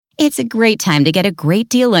It's a great time to get a great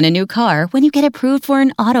deal on a new car when you get approved for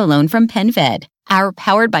an auto loan from PenFed. Our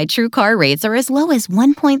Powered by True car rates are as low as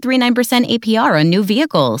 1.39% APR on new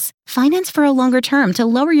vehicles. Finance for a longer term to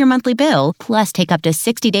lower your monthly bill, plus take up to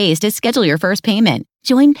 60 days to schedule your first payment.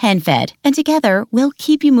 Join PenFed, and together, we'll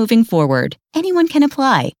keep you moving forward. Anyone can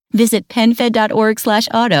apply. Visit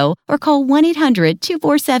PenFed.org/auto or call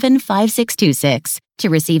 1-800-247-5626. To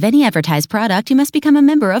receive any advertised product, you must become a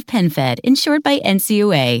member of PenFed, insured by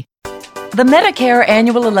NCUA. The Medicare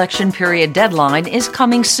annual election period deadline is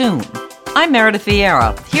coming soon. I'm Meredith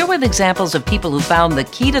Vieira, here with examples of people who found the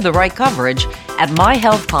key to the right coverage at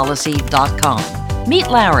myhealthpolicy.com. Meet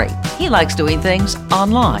Larry. He likes doing things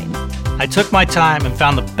online. I took my time and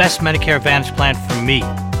found the best Medicare Advantage plan for me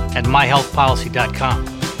at myhealthpolicy.com.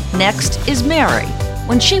 Next is Mary.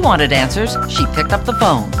 When she wanted answers, she picked up the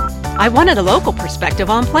phone. I wanted a local perspective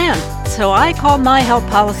on plans, so I called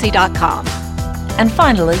myhealthpolicy.com. And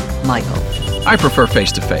finally, Michael. I prefer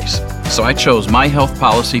face-to-face, so I chose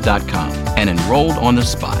myhealthpolicy.com and enrolled on the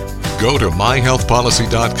spot. Go to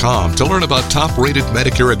myhealthpolicy.com to learn about top-rated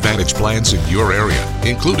Medicare Advantage plans in your area,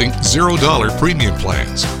 including $0 premium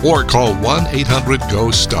plans. Or call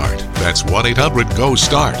 1-800-GO-START. That's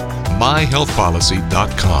 1-800-GO-START.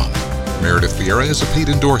 myhealthpolicy.com. Meredith Vieira is a paid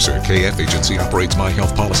endorser. KF Agency operates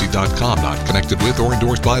myhealthpolicy.com, not connected with or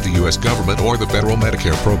endorsed by the U.S. government or the federal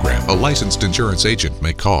Medicare program. A licensed insurance agent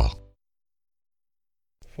may call.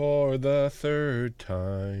 For the third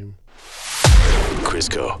time.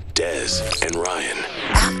 Crisco, Dez, and Ryan.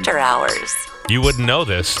 After Hours. You wouldn't know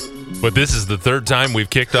this, but this is the third time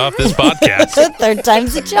we've kicked off this podcast. Third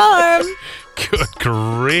time's a charm. Good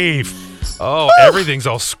grief. Oh, everything's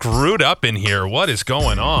all screwed up in here. What is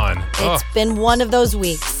going on? It's been one of those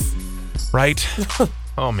weeks. Right?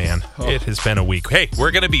 Oh, man. It has been a week. Hey,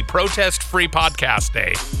 we're going to be protest-free podcast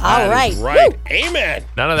day. All right. Right. Amen.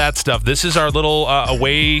 None of that stuff. This is our little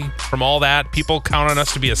away from all that. People count on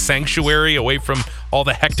us to be a sanctuary away from all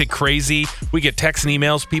the hectic crazy. We get texts and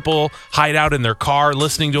emails. People hide out in their car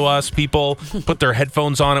listening to us. People put their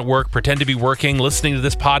headphones on at work, pretend to be working, listening to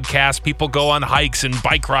this podcast. People go on hikes and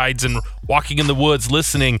bike rides and walking in the woods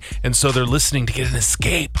listening. And so they're listening to get an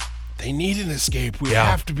escape. They need an escape. We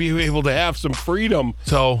have to be able to have some freedom.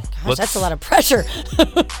 So that's a lot of pressure.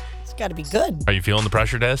 It's got to be good. Are you feeling the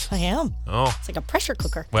pressure, Des? I am. Oh. It's like a pressure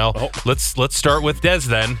cooker. Well, let's start with Des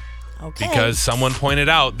then. Okay. Because someone pointed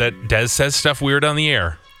out that Des says stuff weird on the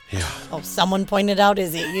air. Yeah. Oh, someone pointed out,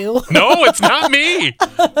 is it you? No, it's not me.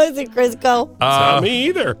 Is it Crisco? It's not me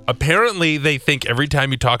either. Apparently, they think every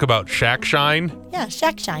time you talk about Shack Shine. Yeah,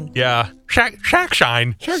 Shack Shine. Yeah, Shack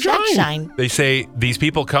Shine. Shack Shine. They say these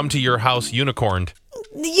people come to your house unicorned.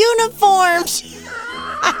 The uniforms.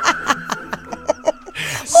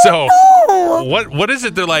 So, what is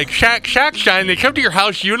it? They're like, Shack Shine. They come to your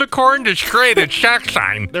house unicorned. It's great. It's Shack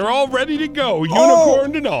Shine. They're all ready to go,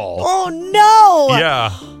 unicorned and all. Oh, no.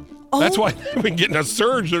 Yeah. That's why they've been getting a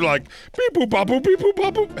surge. They're like, beep boop bop boop beep boop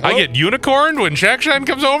bop boop. I get unicorned when Shack Shine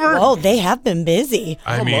comes over? Oh, they have been busy.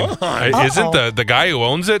 I mean, isn't the guy who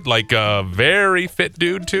owns it like a very fit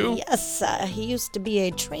dude too? Yes, he used to be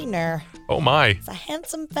a trainer. Oh my. He's a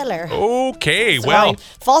handsome feller. Okay, Sorry. well.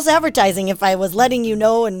 False advertising if I was letting you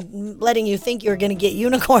know and letting you think you were going to get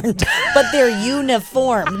unicorned, but they're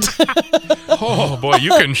uniformed. Oh boy,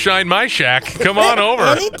 you can shine my shack. Come on over.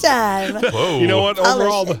 Anytime. Whoa. You know what?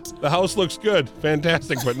 Overall, the house looks good.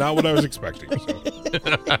 Fantastic, but not what I was expecting.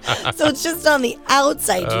 So it's just on the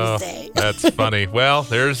outside, you say. That's funny. Well,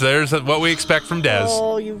 there's what we expect from Des.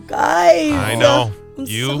 Oh, you guys. I know. I'm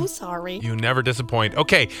so sorry. You never disappoint.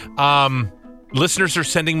 Okay. Listeners are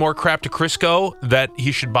sending more crap to Crisco that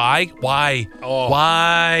he should buy. Why? Oh.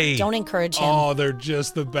 Why? Don't encourage him. Oh, they're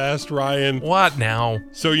just the best, Ryan. What now?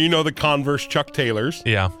 So you know the Converse Chuck Taylors?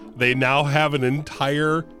 Yeah. They now have an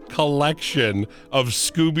entire collection of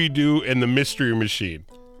Scooby-Doo and the Mystery Machine.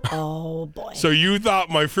 Oh, boy. So you thought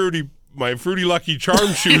my fruity Lucky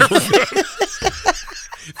Charm shoes were good.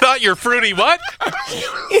 Thought you're fruity what?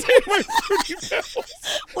 My Fruity Pebbles.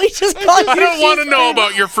 We just called I don't want to know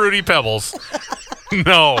about your Fruity Pebbles.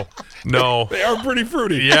 No. They are pretty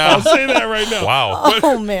fruity. Yeah. I'll say that right now.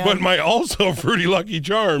 Wow. Man. But my also Fruity Lucky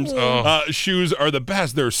Charms shoes are the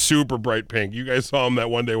best. They're super bright pink. You guys saw them that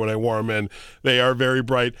one day when I wore them in. They are very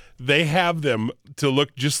bright. They have them to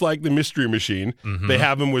look just like the Mystery Machine. Mm-hmm. They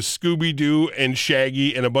have them with Scooby-Doo and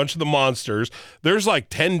Shaggy and a bunch of the monsters. There's like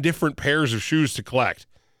 10 different pairs of shoes to collect.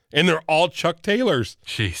 And they're all Chuck Taylors.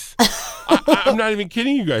 Jeez. I'm not even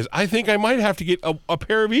kidding you guys. I think I might have to get a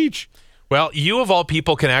pair of each. Well, you of all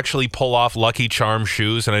people can actually pull off Lucky Charm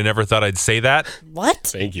shoes, and I never thought I'd say that. What?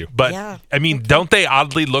 Thank you. But, Yeah. I mean, don't they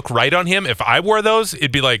oddly look right on him? If I wore those,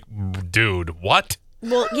 it'd be like, dude, what?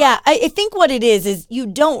 Well, yeah, I think what it is you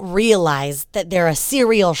don't realize that they're a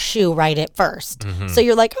cereal shoe right at first. Mm-hmm. So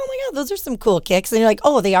you're like, oh my God, those are some cool kicks. And you're like,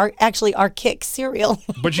 oh, they are actually our kick cereal.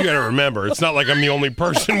 But you got to remember, it's not like I'm the only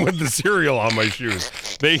person with the cereal on my shoes.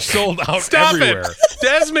 They sold out Stop everywhere. it.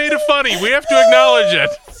 Des made it funny. We have to acknowledge it.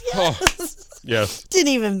 Oh, yes. Didn't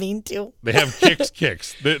even mean to. They have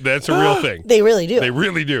kicks. That's a real thing. They really do. They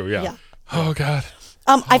really do, yeah. Oh, God.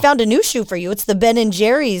 I found a new shoe for you. It's the Ben &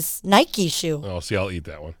 Jerry's Nike shoe. Oh, see, I'll eat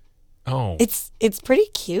that one. Oh. It's pretty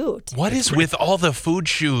cute. What is with all the food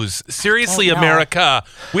shoes? Seriously, Oh, no. America,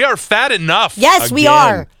 we are fat enough. Yes, we Again,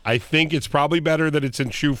 are. I think it's probably better that it's in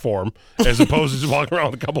shoe form as opposed to just walking around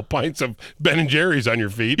with a couple pints of Ben & Jerry's on your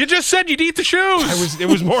feet. You just said you'd eat the shoes. It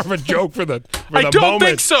was more of a joke for the I don't moment.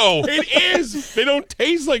 think so. It is. They don't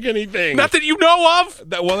taste like anything. Not that you know of.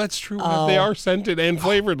 Well, that's true. But they are scented and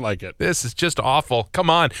flavored like it. This is just awful. Come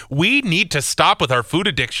on. We need to stop with our food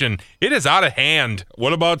addiction. It is out of hand.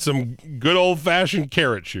 What about some good old-fashioned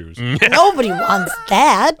carrot shoes? Nobody wants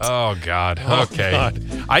that. Oh, God. Okay. God.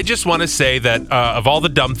 I just want to say that of all the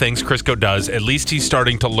dumb things Crisco does, at least he's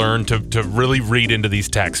starting to learn to really read into these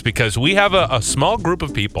texts, because we have a small group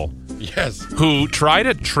of people Yes. who try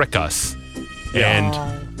to trick us. And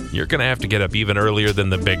you're going to have to get up even earlier than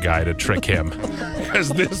the big guy to trick him. Because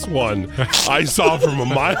this one I saw from a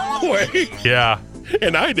mile away, Yeah.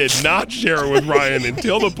 and I did not share it with Ryan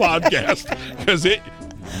until the podcast because it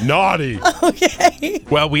naughty. Okay.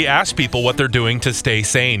 Well, we asked people what they're doing to stay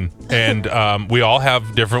sane, and we all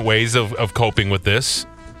have different ways of coping with this.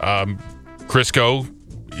 Crisco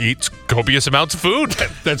eats copious amounts of food.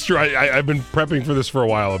 That's true. I've been prepping for this for a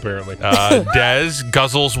while, apparently. Des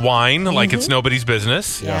guzzles wine like it's nobody's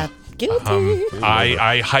business. Yeah. Guilty.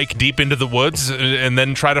 I hike deep into the woods and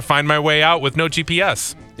then try to find my way out with no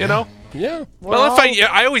GPS. You know? Yeah. Well,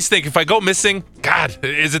 I always think if I go missing, God,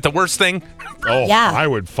 is it the worst thing? Oh, Yeah. I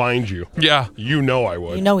would find you. Yeah. You know I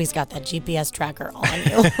would. You know he's got that GPS tracker on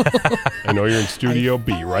you. I know you're in Studio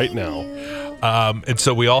B right now. And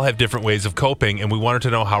so we all have different ways of coping, and we wanted to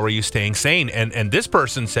know, how are you staying sane? And this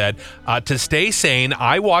person said, to stay sane,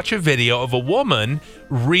 I watch a video of a woman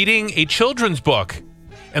reading a children's book.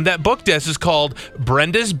 And that book, Des, is called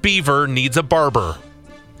Brenda's Beaver Needs a Barber.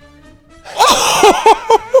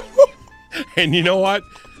 And you know what?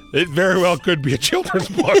 It very well could be a children's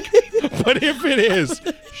book. But if it is,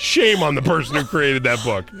 shame on the person who created that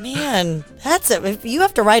book. Man, that's it. If you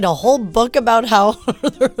have to write a whole book about how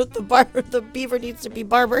the beaver needs to be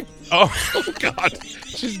barbered. Oh, God.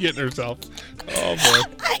 She's getting herself. Oh,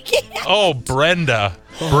 boy. I can't. oh, Brenda.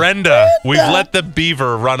 Brenda, we've let the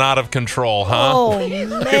beaver run out of control, huh? Oh,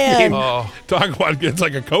 man. Talk about it's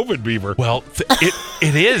like a COVID beaver. Well,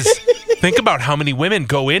 it is. Think about how many women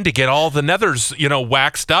go in to get all the nethers,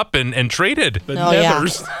 waxed up and traded. The Oh, yeah.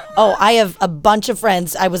 nethers. Oh, I have a bunch of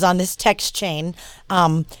friends. I was on this text chain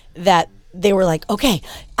that they were like, okay,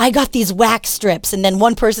 I got these wax strips. And then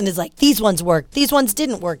one person is like, these ones worked. These ones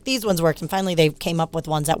didn't work. These ones worked. And finally they came up with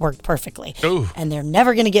ones that worked perfectly. Ooh. And they're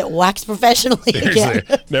never going to get waxed professionally again.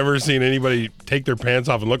 Seriously, never seen anybody take their pants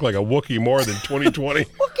off and look like a Wookiee more than 2020.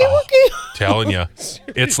 Wookie. Telling you,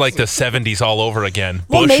 it's like the 70s all over again.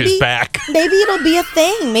 Well, Bush maybe- is back. Maybe it'll be a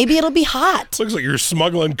thing. Maybe it'll be hot. Looks like you're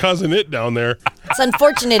smuggling Cousin It down there. It's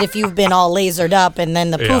unfortunate if you've been all lasered up and then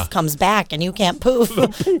the poof Yeah. comes back and you can't poof.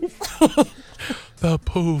 The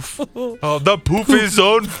poof. Oh, the poof is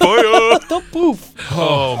on fire. The poof.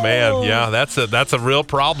 Oh man, yeah, that's a real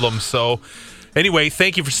problem. So, anyway,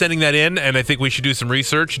 thank you for sending that in, and I think we should do some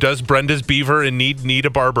research. Does Brenda's beaver need a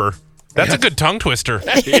barber? That's a good tongue twister.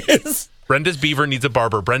 Brenda's beaver needs a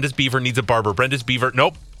barber. Brenda's beaver needs a barber. Brenda's beaver.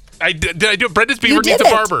 Nope. Did I do it? Brenda's beaver You needs did a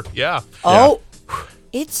it. barber. Yeah. Oh,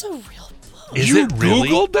 it's a real book. Is You it really?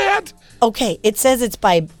 Googled that? Okay, it says it's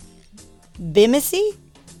by Bimisi.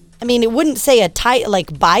 I mean, it wouldn't say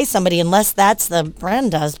by somebody unless that's the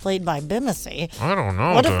Brenda's played by Bimisi. I don't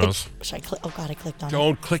know. What if Des. it's, should I click? Oh God, I clicked on it.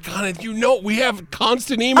 Don't click on it. You know we have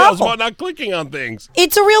constant emails Oh. about not clicking on things.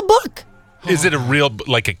 It's a real book. Is it a real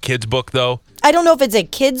like a kid's book though? I don't know if it's a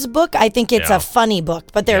kid's book. I think it's Yeah. a funny book,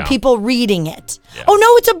 but there Yeah. are people reading it. Yeah. Oh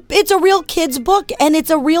no, it's a real kid's book, and it's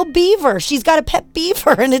a real beaver. She's got a pet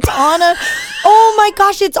beaver, and it's on a. Oh my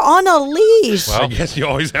gosh, it's on a leash. I guess you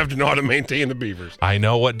always have to know how to maintain the beavers. I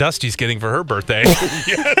know what Dusty's getting for her birthday.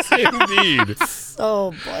 Yes, indeed.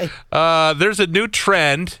 Oh boy. There's a new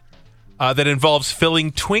trend that involves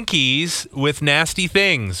filling Twinkies with nasty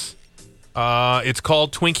things. It's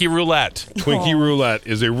called Twinkie Roulette. Twinkie Roulette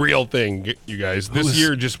is a real thing, you guys. This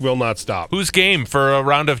year just will not stop. Who's game for a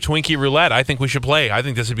round of Twinkie Roulette? I think we should play. I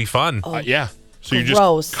think this would be fun. Yeah. So you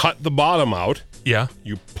Gross. just cut the bottom out. Yeah.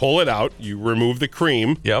 You pull it out. You remove the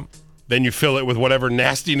cream. Yep. Then you fill it with whatever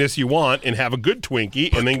nastiness you want and have a good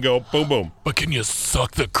Twinkie and then go boom, boom. But can you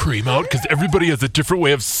suck the cream out? Because everybody has a different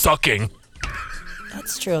way of sucking.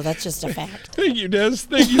 That's true. That's just a fact. Thank you, Des.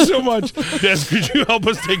 Thank you so much. Des, could you help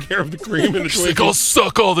us take care of the cream in the She's like, Twinkie? I'll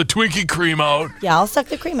suck all the Twinkie cream out. Yeah, I'll suck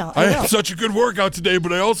the cream out. I I had will. such a good workout today,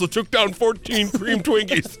 but I also took down 14 cream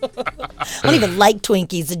Twinkies. I don't even like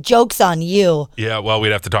Twinkies. The joke's on you. Yeah, well,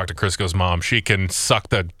 we'd have to talk to Crisco's mom. She can suck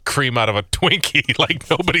the cream out of a Twinkie like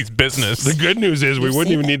nobody's business. The good news is we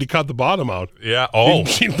wouldn't even need to cut the bottom out. Yeah. Oh,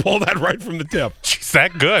 She'd pull that right from the tip. she's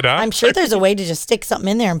that good, huh? I'm sure there's a way to just stick something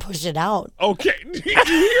in there and push it out. Okay. Did you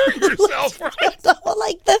hear yourself, right?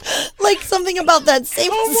 like something about that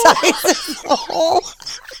same size as the hole.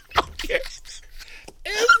 Okay.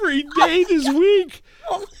 Every day this week.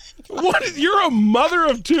 You're a mother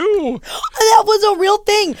of two. That was a real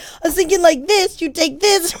thing. I was thinking like this. You take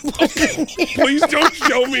this. And put it in here. Please don't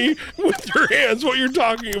show me with your hands what you're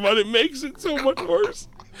talking about. It makes it so much worse.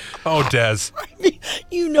 Oh, Des.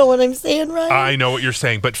 You know what I'm saying, Ryan? I know what you're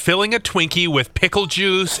saying, but filling a Twinkie with pickle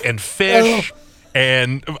juice and fish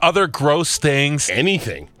and other gross things.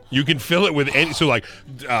 Anything. You can fill it with any. So, like,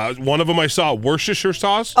 one of them I saw, Worcestershire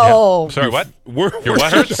sauce. Oh. Sorry, what? Your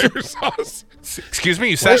Worcestershire sauce. Excuse me,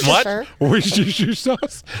 you said what? Worcestershire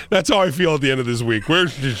sauce. That's how I feel at the end of this week.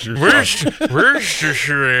 Worcestershire sauce.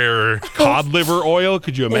 Worcestershire. Cod liver oil.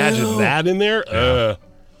 Could you imagine that in there?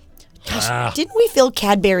 Gosh, didn't we fill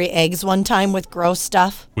Cadbury eggs one time with gross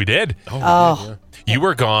stuff? We did. Oh. You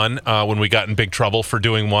were gone when we got in big trouble for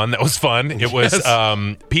doing one. That was fun. It was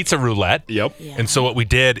pizza roulette. Yep. Yeah. And so what we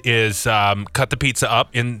did is cut the pizza up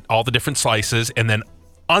in all the different slices, and then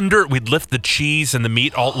we'd lift the cheese and the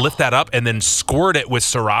meat, lift that up, and then squirt it with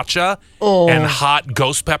sriracha and hot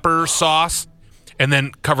ghost pepper sauce, and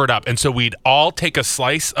then cover it up. And so we'd all take a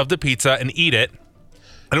slice of the pizza and eat it.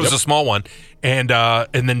 And it was a small one, and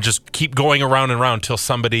then just keep going around and around till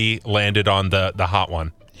somebody landed on the hot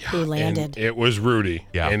one. Who landed? And it was Rudy.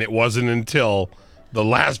 Yeah. And it wasn't until the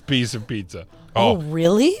last piece of pizza. Oh,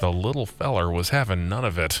 really? The little feller was having none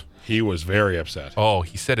of it. He was very upset. Oh,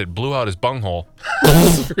 he said it blew out his bunghole.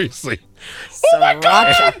 Seriously. Oh my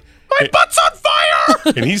God! My butt's on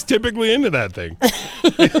fire! And he's typically into that thing.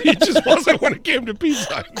 He just wasn't when it came to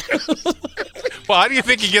pizza. Well, how do you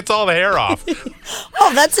think he gets all the hair off?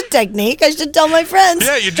 Oh, that's a technique. I should tell my friends.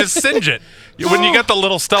 Yeah, you just singe it. When you got the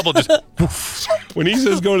little stubble, just woof. When he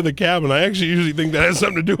says go to the cabin, I actually usually think that has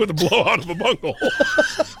something to do with the blowout of a bunghole.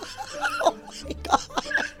 Oh, my God.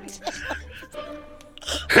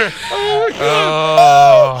 Oh,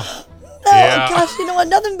 yeah. Gosh, you know what?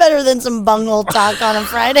 Nothing better than some bunghole talk on a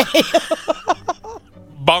Friday.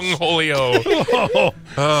 Bungholio.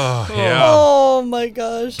 Oh, yeah. Oh, my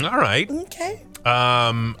gosh. All right. Okay.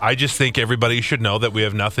 I just think everybody should know that we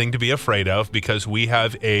have nothing to be afraid of because we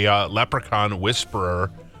have a leprechaun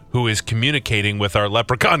whisperer who is communicating with our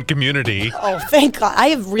leprechaun community. Oh, thank God. I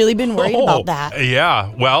have really been worried about that.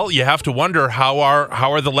 Yeah. Well, you have to wonder how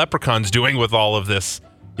are the leprechauns doing with all of this,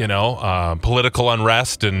 political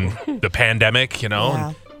unrest and the pandemic,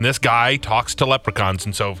 Yeah. And this guy talks to leprechauns.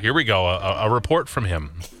 And so here we go, a report from him.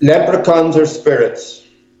 Leprechauns are spirits.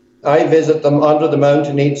 I visit them under the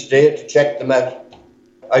mountain each day to check them out.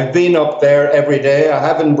 I've been up there every day. I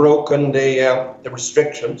haven't broken the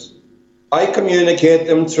restrictions. I communicate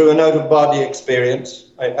them through an out-of-body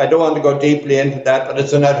experience. I don't want to go deeply into that, but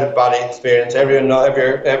it's an out-of-body experience.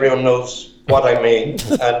 Everyone knows what I mean,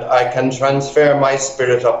 and I can transfer my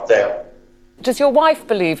spirit up there. Does your wife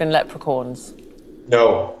believe in leprechauns?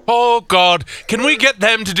 No. Oh, God. Can we get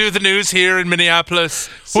them to do the news here in Minneapolis?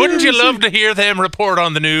 Wouldn't you love to hear them report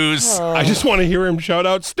on the news? I just want to hear him shout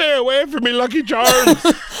out, "Stay away from me, Lucky Charms."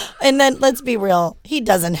 And then, let's be real, he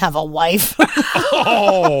doesn't have a wife.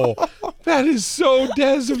 Oh, that is so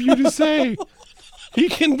Des of you to say. He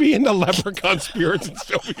can be into leprechaun spirits and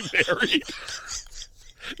still be married.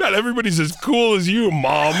 Not everybody's as cool as you,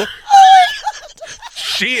 Mom.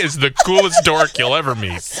 She is the coolest dork you'll ever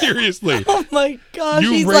meet. Seriously. Oh, my gosh.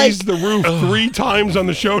 You he's raised like, the roof 3 times on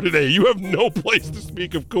the show today. You have no place to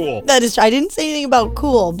speak of cool. That is true. I didn't say anything about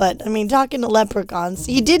cool, but, I mean, talking to leprechauns,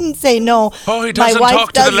 he didn't say no. Oh, he my doesn't wife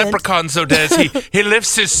talk doesn't. to the leprechauns, though, Des. He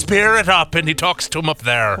lifts his spirit up and he talks to him up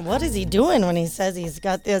there. What is he doing when he says he's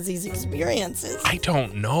got these experiences? I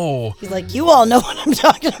don't know. He's like, you all know what I'm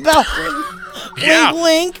talking about. Yeah. Wink,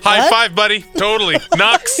 wink. High What? five, buddy. Totally.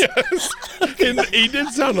 Nux. Yes. And he did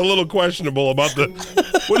sound a little questionable about the.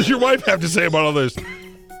 What does your wife have to say about all this?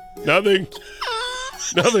 Nothing.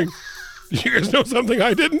 Nothing. You guys know something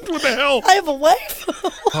I didn't? What the hell? I have a wife.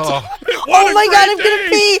 Oh. Oh my God, I'm going to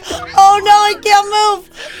pee. Oh no, I can't move.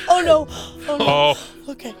 Oh no. Oh no. Oh.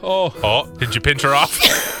 Okay. Oh. Did you pinch her off?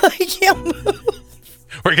 I can't move.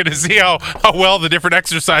 We're going to see how well the different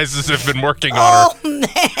exercises have been working on her. Oh man.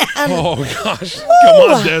 Oh gosh.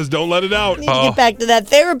 Come on, Des. Don't let it out. I need to get back to that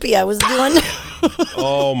therapy I was doing.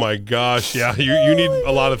 Oh my gosh. Yeah, you need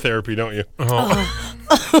a lot of therapy, don't you?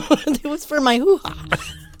 It was for my hoo-ha.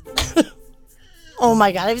 Oh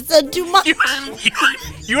my God, I've said too much. You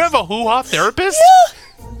have a hoo-ha therapist? Yeah,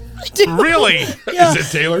 I do. Really? Yeah.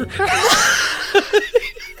 Is it Taylor?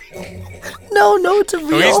 No, it's a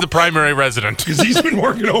real. Oh, he's the primary resident. Because he's been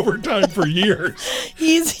working overtime for years.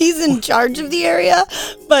 He's in charge of the area,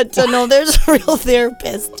 but no, there's a real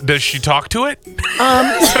therapist. Does she talk to it? Is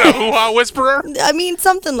it a hoo-ha whisperer? I mean,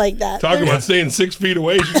 something like that. Talking about staying 6 feet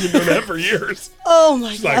away. She's been doing that for years. Oh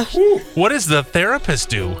my She's like, gosh. whew. What does the therapist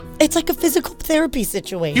do? It's like a physical therapy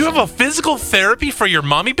situation. You have a physical therapy for your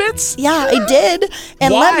mommy bits? Yeah, I did.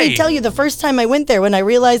 And let Why? me tell you, the first time I went there, when I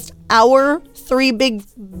realized our 3 big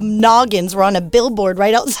noggins were on a billboard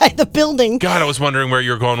right outside the building. God, I was wondering where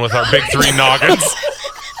you were going with our big 3 noggins.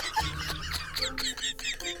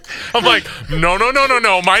 I'm like, no.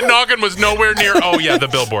 My noggin was nowhere near. Oh, yeah, the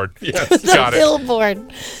billboard. Yes. Got The it.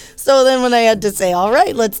 billboard. So then when I had to say, all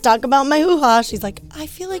right, let's talk about my hoo-ha, she's like, I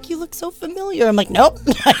feel like you look so familiar. I'm like, nope,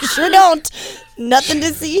 I sure don't. Nothing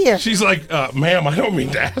to see here. She's like, ma'am, I don't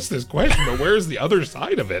mean to ask this question, but where's the other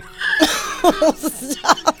side of it?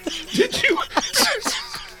 Stop.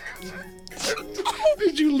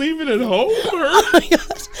 Did you leave it at home? Or? Oh my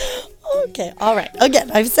gosh. Okay, all right.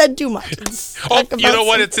 Again, I've said too much. Oh, you know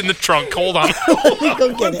what? It's in the trunk. Hold on. Let me go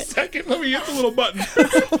get One it. second. Let me hit the little button.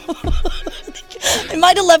 I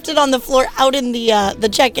might have left it on the floor out in the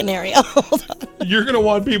check-in area. Hold on. You're going to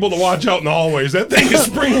want people to watch out in the hallways. That thing is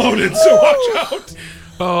spring-loaded, so watch out.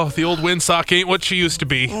 Oh, the old windsock ain't what she used to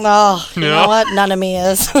be. Oh, you know what? None of me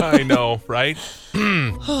is. I know, right?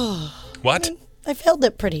 What? I failed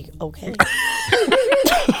it pretty okay.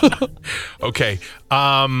 Okay.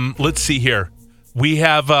 Let's see here. We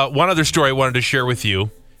have one other story I wanted to share with you.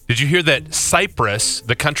 Did you hear that Cyprus,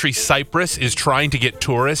 the country Cyprus, is trying to get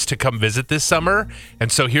tourists to come visit this summer?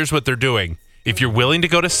 And so here's what they're doing. If you're willing to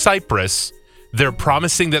go to Cyprus, they're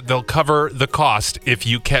promising that they'll cover the cost if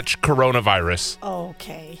you catch coronavirus.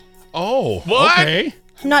 Okay. Oh, What? okay.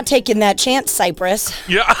 I'm not taking that chance, Cyprus.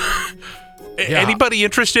 Yeah. Anybody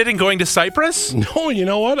interested in going to Cyprus? No, you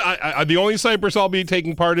know what? I the only Cyprus I'll be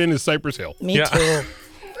taking part in is Cypress Hill. Me too.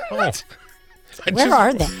 Oh. Where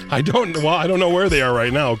are they? I don't know where they are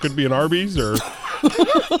right now. It could be an Arby's or a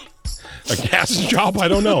gas shop. I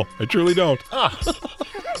don't know. I truly don't. I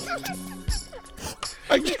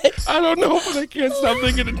don't know, but I can't stop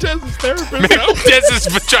thinking of Dez's therapist. Maybe Dez's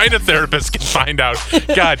vagina therapist can find out.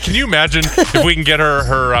 God, can you imagine if we can get her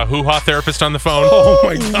hoo-ha therapist on the phone? Oh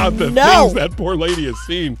my God, the No. things that poor lady has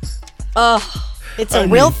seen. It's a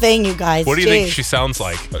real thing, you guys. What do you think Jeez. she sounds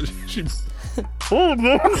like? She, I'm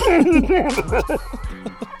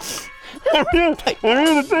here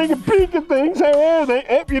to take a peek at things. How are they?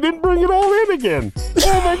 Oh, you didn't bring it all in again.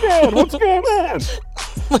 Oh my God, what's going on?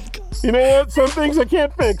 Oh my God. You know what? Some things I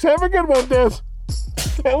can't fix. Have a good one, Des.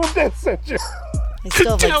 Tell him Des sent you. I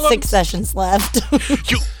still have Tell like 6 him. sessions left.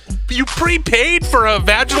 You prepaid for a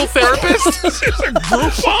vaginal therapist? This is a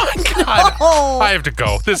Groupon. God, Oh. I have to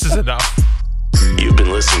go. This is enough. You've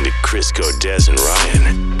been listening to Crisco, Dez and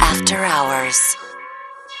Ryan. After Hours.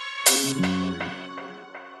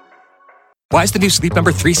 Why is the new Sleep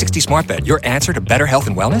Number 360 smart bed your answer to better health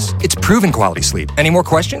and wellness? It's proven quality sleep. Any more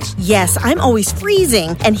questions? Yes, I'm always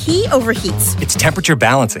freezing, and he overheats. It's temperature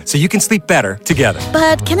balancing, so you can sleep better together.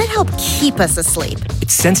 But can it help keep us asleep?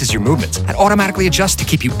 It senses your movements and automatically adjusts to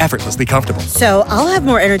keep you effortlessly comfortable. So I'll have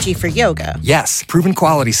more energy for yoga. Yes, proven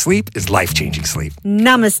quality sleep is life-changing sleep.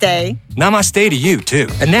 Namaste. Namaste to you, too.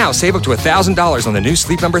 And now, save up to $1,000 on the new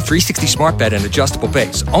Sleep Number 360 smart bed and adjustable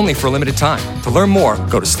base, only for a limited time. To learn more,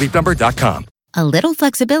 go to sleepnumber.com. A little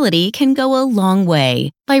flexibility can go a long way.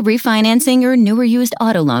 By refinancing your new or used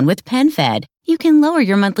auto loan with PenFed, you can lower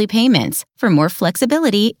your monthly payments for more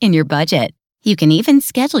flexibility in your budget. You can even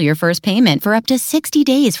schedule your first payment for up to 60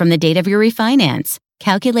 days from the date of your refinance.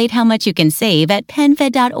 Calculate how much you can save at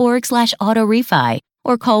penfed.org/autorefi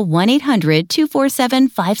or call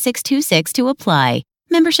 1-800-247-5626 to apply.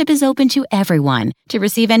 Membership is open to everyone. To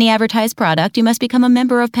receive any advertised product, you must become a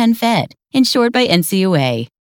member of PenFed, insured by NCUA.